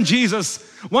sermon from Jesus,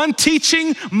 one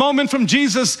teaching moment from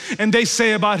Jesus, and they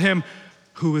say about him,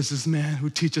 who is this man who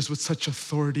teaches with such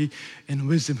authority and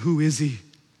wisdom? Who is he?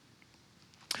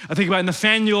 I think about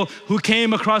Nathanael who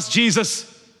came across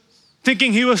Jesus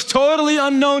thinking he was totally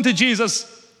unknown to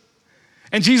Jesus.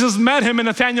 And Jesus met him and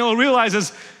Nathanael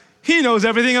realizes he knows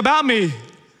everything about me.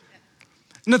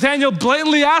 Nathanael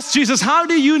blatantly asked Jesus, how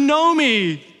do you know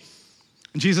me?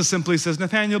 And Jesus simply says,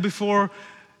 Nathanael, before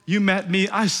you met me,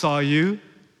 I saw you.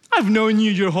 I've known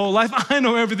you your whole life. I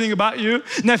know everything about you.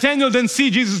 Nathanael didn't see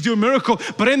Jesus do a miracle,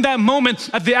 but in that moment,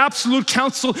 at the absolute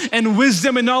counsel and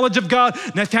wisdom and knowledge of God,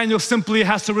 Nathanael simply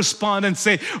has to respond and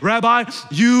say, Rabbi,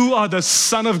 you are the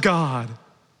Son of God.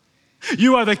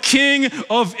 You are the King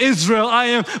of Israel. I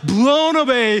am blown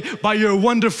away by your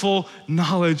wonderful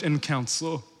knowledge and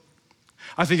counsel.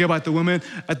 I think about the woman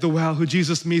at the well who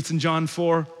Jesus meets in John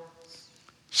 4.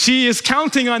 She is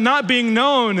counting on not being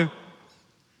known.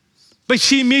 But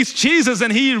she meets Jesus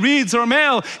and he reads her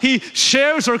mail. He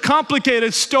shares her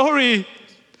complicated story.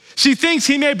 She thinks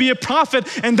he may be a prophet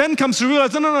and then comes to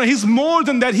realize, no, he's more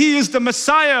than that. He is the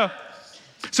Messiah.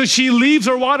 So she leaves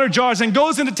her water jars and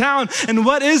goes into town. And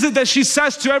what is it that she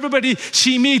says to everybody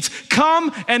she meets?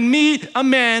 Come and meet a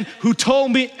man who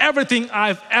told me everything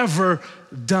I've ever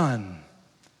done.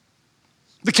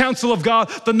 The counsel of God,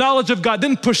 the knowledge of God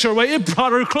didn't push her away. It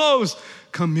brought her close.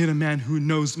 Come meet a man who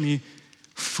knows me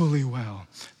fully well.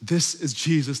 This is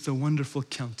Jesus, the wonderful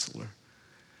counselor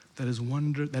that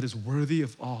is worthy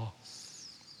of awe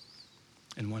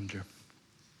and wonder.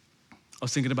 I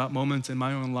was thinking about moments in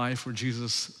my own life where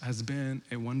Jesus has been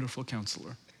a wonderful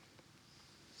counselor.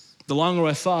 The longer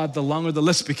I thought, the longer the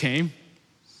list became.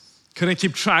 Couldn't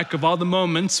keep track of all the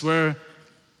moments where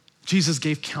Jesus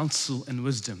gave counsel and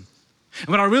wisdom. And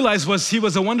what I realized was he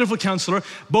was a wonderful counselor,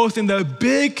 both in the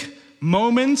big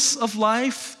moments of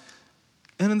life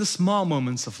and in the small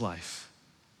moments of life.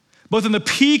 Both in the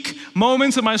peak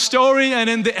moments of my story and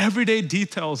in the everyday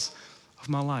details of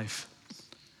my life.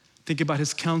 Think about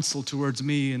his counsel towards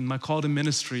me and my call to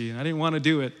ministry, and I didn't want to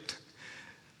do it.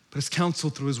 But his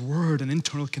counsel through his word and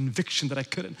internal conviction that I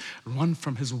couldn't run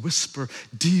from, his whisper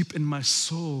deep in my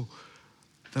soul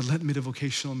that led me to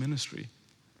vocational ministry.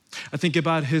 I think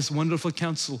about his wonderful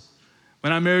counsel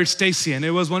when I married Stacy, and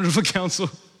it was wonderful counsel.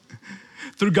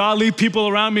 Through godly people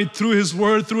around me, through his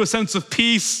word, through a sense of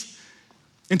peace,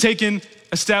 and taking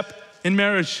a step in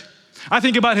marriage. I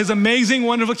think about his amazing,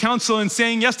 wonderful counsel in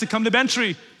saying yes to come to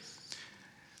Bentry.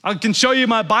 I can show you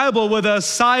my Bible with a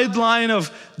sideline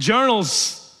of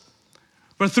journals,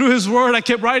 where through his word I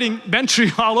kept writing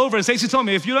Bentry all over. And Stacey told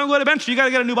me, if you don't go to Bentry, you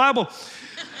gotta get a new Bible.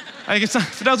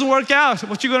 If it doesn't work out,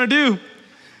 what you gonna do?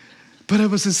 But it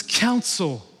was his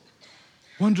counsel,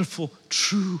 wonderful,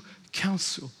 true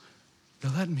counsel,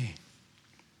 that led me.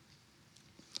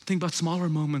 Think about smaller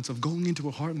moments of going into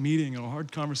a hard meeting or a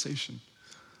hard conversation.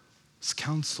 It's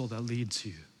counsel that leads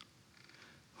you.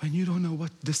 When you don't know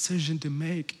what decision to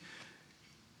make,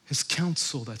 it's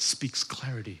counsel that speaks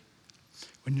clarity.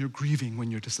 When you're grieving, when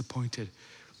you're disappointed,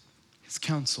 it's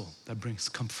counsel that brings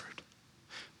comfort.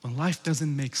 When life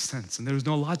doesn't make sense and there's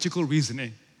no logical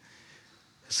reasoning,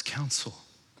 it's counsel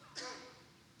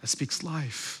that speaks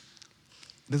life.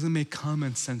 It doesn't make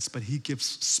common sense, but he gives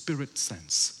spirit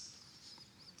sense.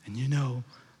 And you know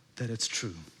that it's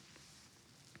true.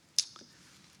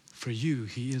 For you,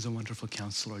 he is a wonderful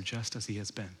counselor, just as he has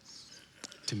been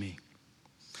to me.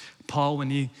 Paul,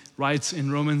 when he writes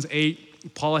in Romans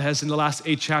 8, Paul has in the last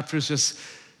 8 chapters just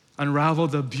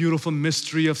unraveled the beautiful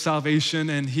mystery of salvation.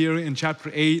 And here in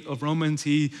chapter 8 of Romans,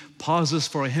 he pauses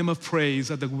for a hymn of praise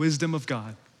at the wisdom of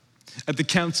God, at the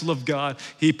counsel of God.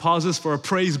 He pauses for a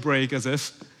praise break as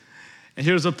if. And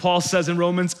here's what Paul says in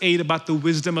Romans 8 about the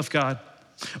wisdom of God.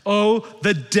 Oh,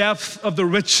 the depth of the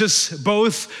riches,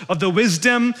 both of the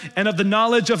wisdom and of the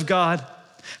knowledge of God.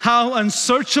 How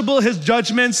unsearchable his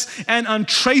judgments and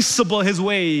untraceable his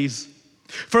ways.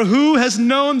 For who has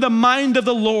known the mind of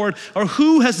the Lord, or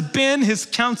who has been his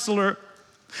counselor?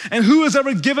 And who has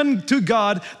ever given to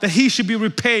God that he should be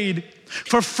repaid?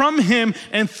 For from him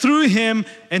and through him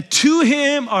and to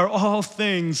him are all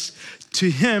things. To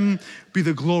him be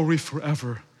the glory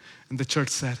forever. And the church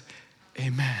said,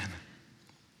 amen.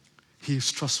 He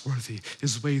is trustworthy.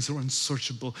 His ways are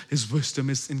unsearchable. His wisdom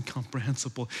is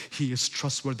incomprehensible. He is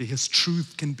trustworthy. His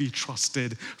truth can be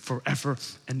trusted forever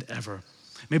and ever.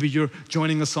 Maybe you're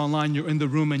joining us online, you're in the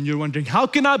room and you're wondering, how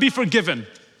can I be forgiven?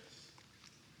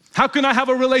 How can I have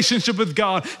a relationship with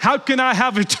God? How can I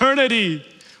have eternity?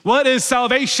 What is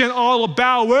salvation all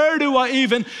about? Where do I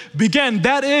even begin?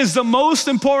 That is the most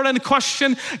important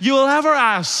question you will ever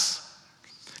ask.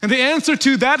 And the answer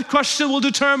to that question will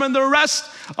determine the rest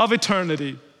of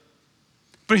eternity.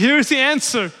 But here's the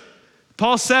answer.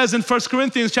 Paul says in 1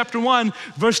 Corinthians chapter 1,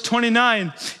 verse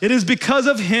 29, it is because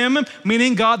of him,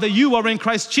 meaning God, that you are in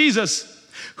Christ Jesus,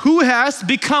 who has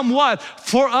become what?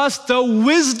 For us, the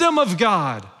wisdom of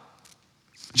God.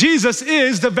 Jesus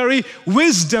is the very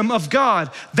wisdom of God.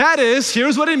 That is,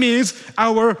 here's what it means,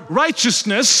 our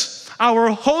righteousness, our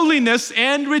holiness,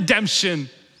 and redemption.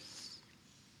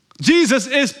 Jesus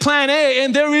is plan A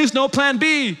and there is no plan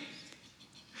B.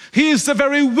 He is the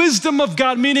very wisdom of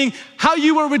God, meaning how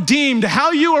you are redeemed,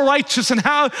 how you are righteous, and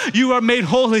how you are made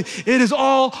holy. It is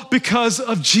all because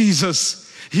of Jesus.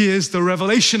 He is the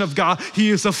revelation of God. He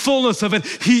is the fullness of it.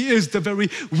 He is the very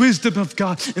wisdom of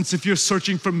God. And so if you're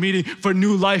searching for meaning, for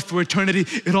new life, for eternity,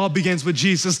 it all begins with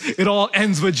Jesus. It all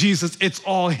ends with Jesus. It's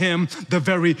all him, the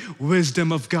very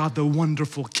wisdom of God, the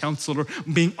wonderful counselor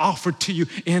being offered to you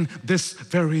in this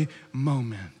very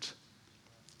moment.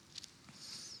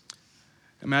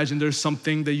 Imagine there's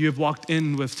something that you have walked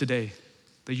in with today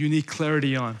that you need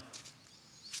clarity on.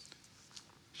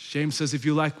 James says, if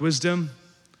you lack wisdom,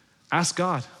 ask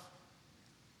God.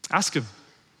 Ask him.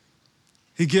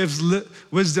 He gives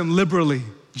wisdom liberally,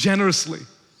 generously.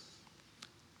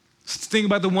 Think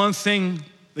about the one thing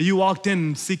that you walked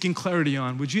in seeking clarity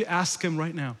on. Would you ask him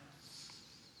right now?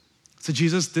 So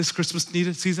Jesus, this Christmas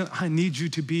season, I need you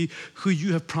to be who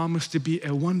you have promised to be,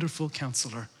 a wonderful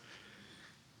counselor.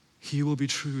 He will be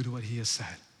true to what he has said.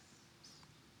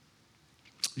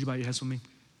 Would you bow your heads with me?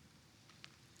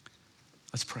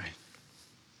 Let's pray.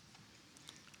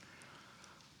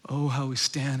 Oh, how we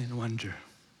stand in wonder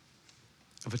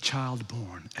of a child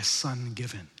born, a son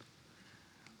given,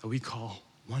 that we call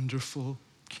Wonderful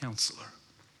Counselor.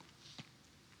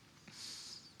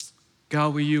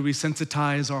 God, will you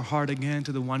resensitize our heart again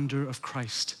to the wonder of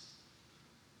Christ,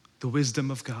 the wisdom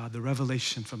of God, the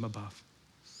revelation from above.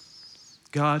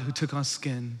 God who took on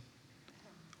skin,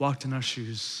 walked in our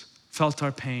shoes, felt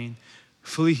our pain,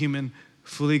 fully human,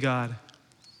 fully God.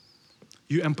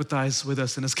 You empathize with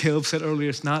us. And as Caleb said earlier,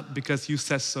 it's not because you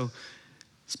said so,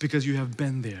 it's because you have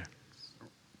been there.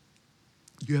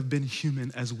 You have been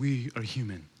human as we are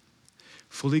human.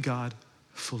 Fully God,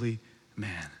 fully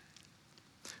man.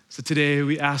 So today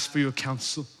we ask for your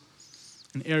counsel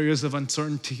in areas of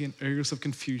uncertainty, in areas of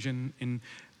confusion, in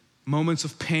moments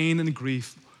of pain and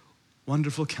grief.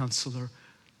 Wonderful counselor,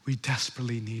 we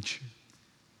desperately need you.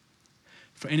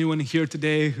 For anyone here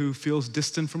today who feels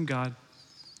distant from God,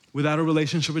 without a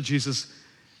relationship with Jesus,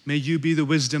 may you be the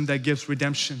wisdom that gives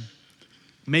redemption,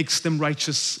 makes them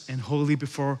righteous and holy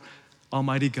before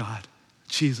Almighty God.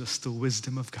 Jesus, the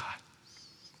wisdom of God.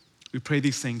 We pray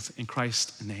these things in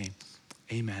Christ's name.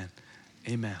 Amen.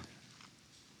 Amen.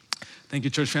 Thank you,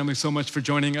 church family, so much for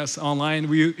joining us online.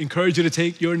 We encourage you to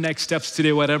take your next steps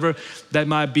today, whatever that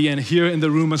might be, and here in the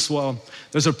room as well.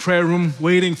 There's a prayer room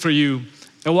waiting for you,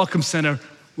 a welcome center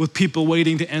with people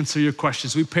waiting to answer your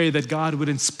questions. We pray that God would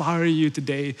inspire you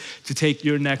today to take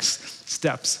your next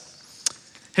steps.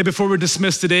 Hey, before we're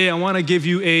dismissed today, I want to give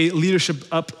you a leadership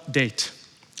update.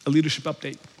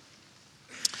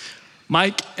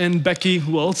 Mike and Becky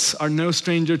Wiltz are no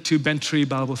stranger to Bentry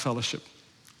Bible Fellowship.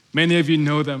 Many of you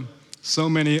know them. So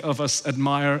many of us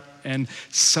admire and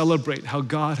celebrate how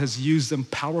God has used them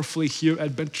powerfully here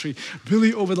at Bentry,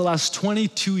 really over the last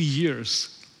 22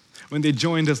 years. when they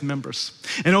joined as members.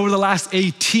 And over the last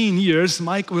 18 years,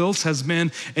 Mike Wills has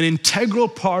been an integral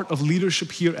part of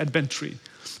leadership here at Bentry.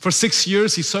 For 6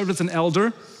 years, he served as an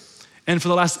elder. And for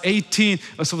the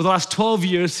last 12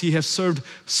 years, he has served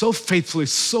so faithfully,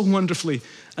 so wonderfully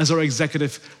as our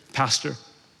executive pastor.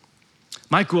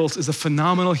 Mike Wills is a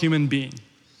phenomenal human being.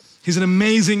 He's an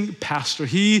amazing pastor.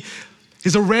 He's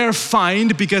a rare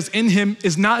find because in him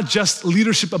is not just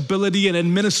leadership ability and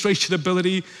administration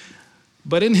ability,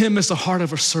 but in him is the heart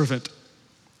of a servant.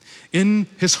 In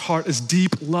his heart is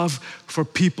deep love for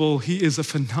people. He is a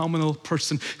phenomenal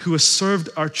person who has served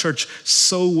our church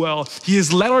so well. He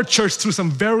has led our church through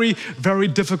some very, very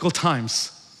difficult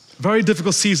times, very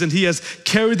difficult season. He has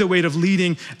carried the weight of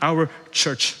leading our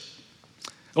church.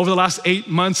 Over the last 8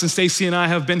 months, and Stacy and I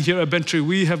have been here at Bentry,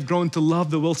 we have grown to love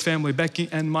the Wills family, Becky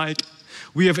and Mike.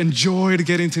 We have enjoyed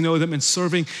getting to know them and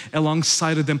serving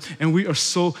alongside of them. And we are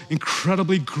so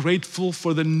incredibly grateful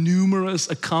for the numerous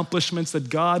accomplishments that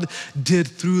God did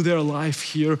through their life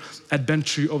here at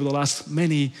Bentry over the last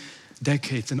many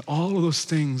decades. And all of those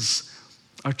things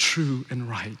are true and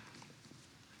right.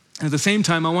 And at the same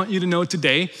time, I want you to know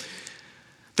today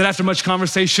that after much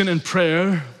conversation and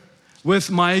prayer with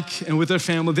Mike and with their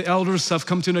family, the elders have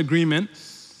come to an agreement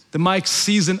that Mike's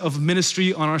season of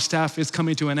ministry on our staff is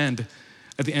coming to an end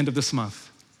at the end of this month.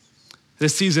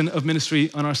 This season of ministry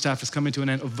on our staff is coming to an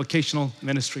end, of vocational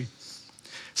ministry.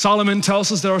 Solomon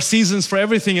tells us there are seasons for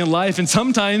everything in life, and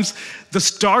sometimes the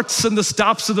starts and the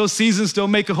stops of those seasons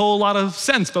don't make a whole lot of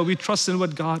sense, but we trust in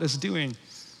what God is doing.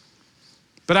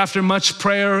 But after much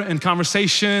prayer and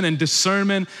conversation and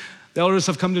discernment, the elders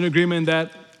have come to an agreement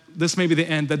that this may be the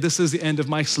end, that this is the end of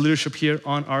Mike's leadership here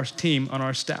on our team, on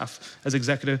our staff as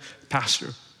executive pastor.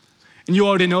 And you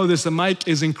already know this, that Mike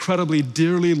is incredibly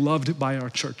dearly loved by our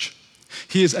church.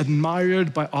 He is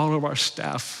admired by all of our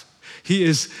staff. He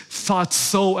is thought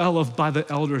so well of by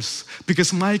the elders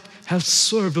because Mike has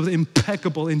served with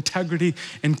impeccable integrity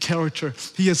and character.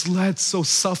 He has led so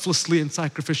selflessly and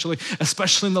sacrificially,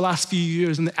 especially in the last few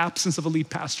years in the absence of a lead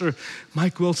pastor.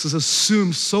 Mike Wills has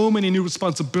assumed so many new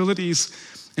responsibilities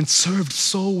and served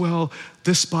so well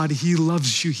this body. He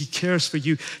loves you, he cares for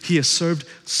you, he has served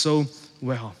so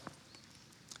well.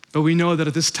 But we know that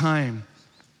at this time,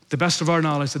 the best of our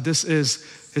knowledge, that this is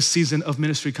his season of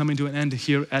ministry coming to an end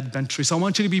here at Bentry. So I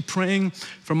want you to be praying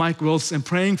for Mike Wills and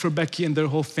praying for Becky and their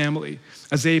whole family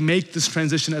as they make this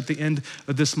transition at the end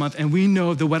of this month. And we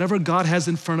know that whatever God has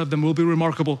in front of them will be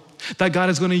remarkable. That God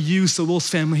is going to use the Wills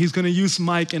family. He's going to use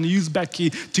Mike and use Becky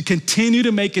to continue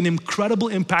to make an incredible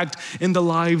impact in the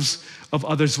lives of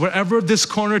others. Wherever this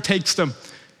corner takes them,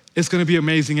 it's going to be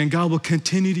amazing. And God will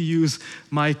continue to use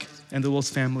Mike and the Wills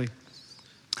family.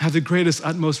 I have the greatest,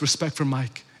 utmost respect for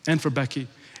Mike and for Becky.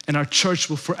 And our church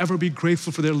will forever be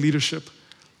grateful for their leadership.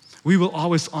 We will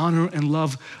always honor and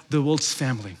love the Wills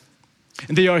family.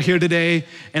 And they are here today,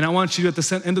 and I want you at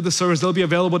the end of the service, they'll be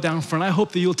available down front. I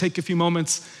hope that you'll take a few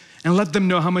moments and let them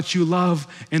know how much you love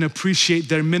and appreciate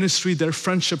their ministry, their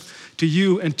friendship to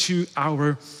you and to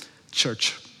our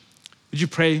church. Would you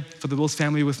pray for the Wills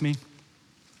family with me?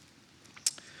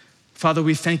 Father,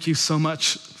 we thank you so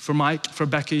much for Mike, for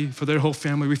Becky, for their whole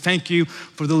family. We thank you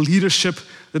for the leadership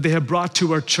that they have brought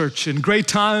to our church in great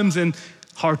times and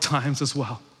hard times as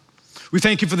well. We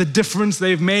thank you for the difference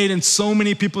they've made in so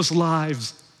many people's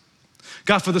lives.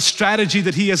 God, for the strategy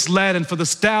that he has led and for the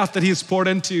staff that he has poured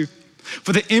into,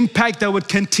 for the impact that would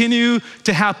continue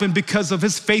to happen because of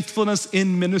his faithfulness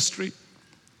in ministry.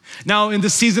 Now, in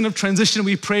the season of transition,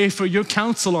 we pray for your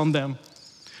counsel on them,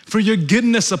 for your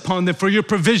goodness upon them, for your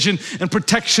provision and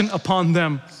protection upon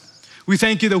them. We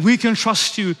thank you that we can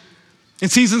trust you. In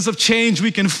seasons of change,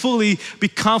 we can fully be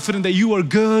confident that you are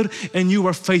good and you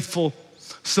are faithful.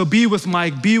 So be with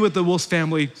Mike, be with the Wills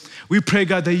family. We pray,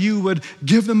 God, that you would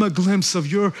give them a glimpse of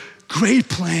your great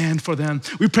plan for them.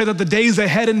 We pray that the days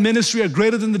ahead in ministry are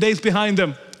greater than the days behind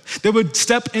them. They would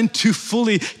step into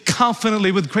fully,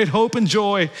 confidently, with great hope and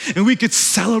joy, and we could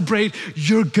celebrate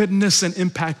your goodness and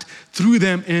impact through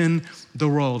them in the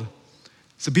world.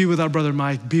 So be with our brother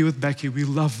Mike, be with Becky. We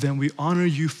love them, we honor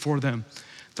you for them.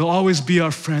 They'll always be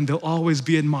our friend, they'll always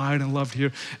be admired and loved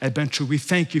here at Bentry. We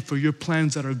thank you for your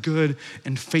plans that are good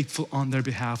and faithful on their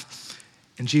behalf.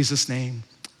 In Jesus' name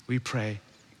we pray,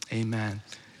 amen,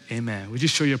 amen. Would you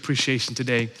show your appreciation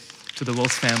today to the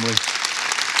Wills family?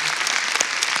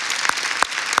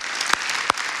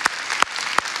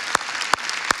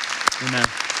 Amen.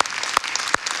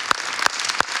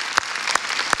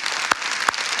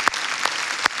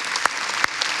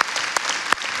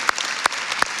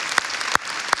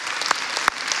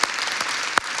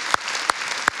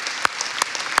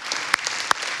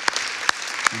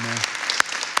 Amen.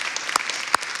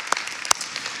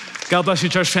 God bless you,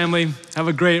 church family. Have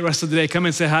a great rest of the day. Come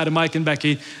and say hi to Mike and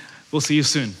Becky. We'll see you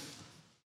soon.